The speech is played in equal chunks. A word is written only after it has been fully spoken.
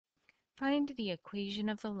Find the equation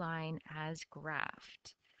of the line as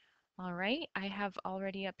graphed. All right, I have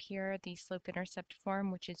already up here the slope-intercept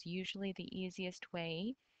form, which is usually the easiest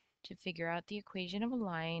way to figure out the equation of a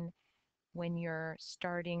line when you're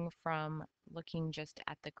starting from looking just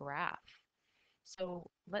at the graph. So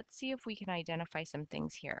let's see if we can identify some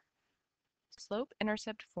things here.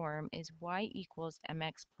 Slope-intercept form is y equals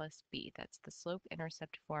mx plus b. That's the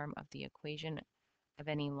slope-intercept form of the equation of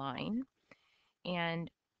any line. And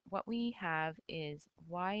what we have is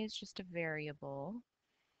y is just a variable,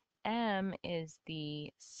 m is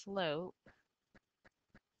the slope,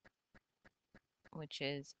 which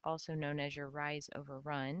is also known as your rise over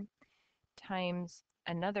run, times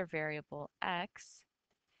another variable x,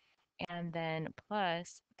 and then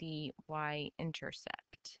plus the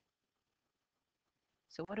y-intercept.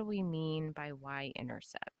 So what do we mean by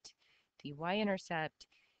y-intercept? The y-intercept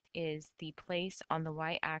is the place on the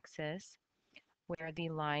y-axis where the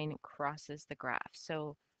line crosses the graph.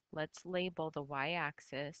 So let's label the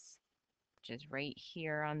y-axis, which is right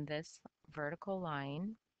here on this vertical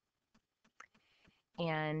line,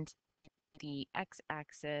 and the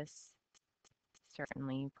x-axis,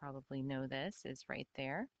 certainly you probably know this, is right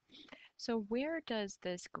there. So where does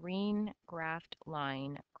this green graphed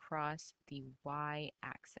line cross the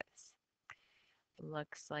y-axis?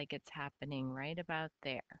 Looks like it's happening right about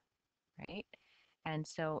there, right? And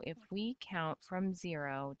so if we count from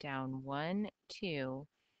 0 down 1, 2,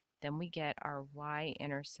 then we get our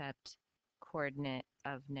y-intercept coordinate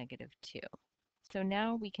of -2. So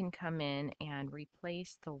now we can come in and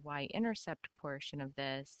replace the y-intercept portion of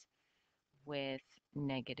this with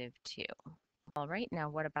 -2. All right, now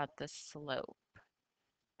what about the slope?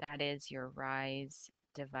 That is your rise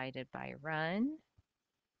divided by run.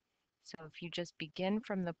 So if you just begin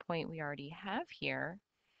from the point we already have here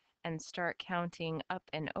and start counting up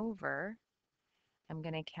and over, I'm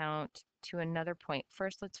going to count to another point.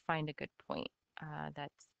 First, let's find a good point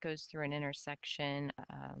that goes through an intersection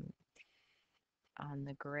on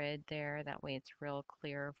the grid there. That way it's real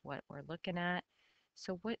clear of what we're looking at.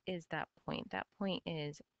 So what is that point? That point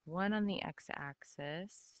is 1 on the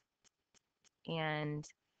x-axis and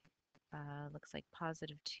looks like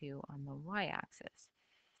 +2 on the y-axis.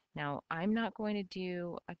 Now, I'm not going to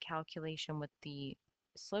do a calculation with the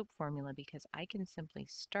slope formula because I can simply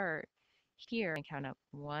start here and count up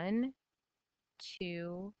 1,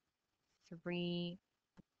 2, 3,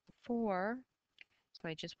 4. So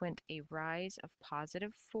I just went a rise of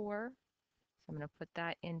 +4. So I'm going to put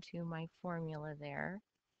that into my formula there.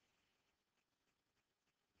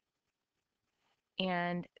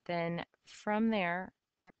 And then from there,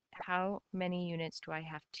 how many units do I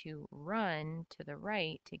have to run to the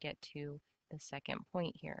right to get to the second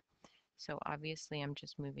point here? So obviously I'm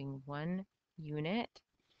just moving 1 unit.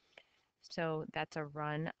 So that's a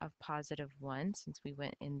run of +1 since we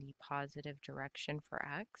went in the positive direction for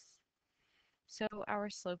x. So our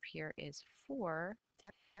slope here is 4.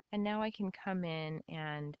 And now I can come in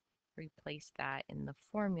and replace that in the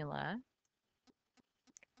formula.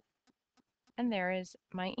 And there is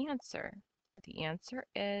my answer. The answer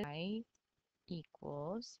is y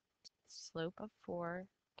equals slope of 4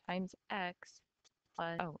 times x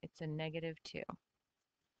plus, oh, it's a -2.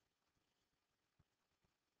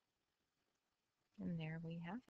 And there we have it.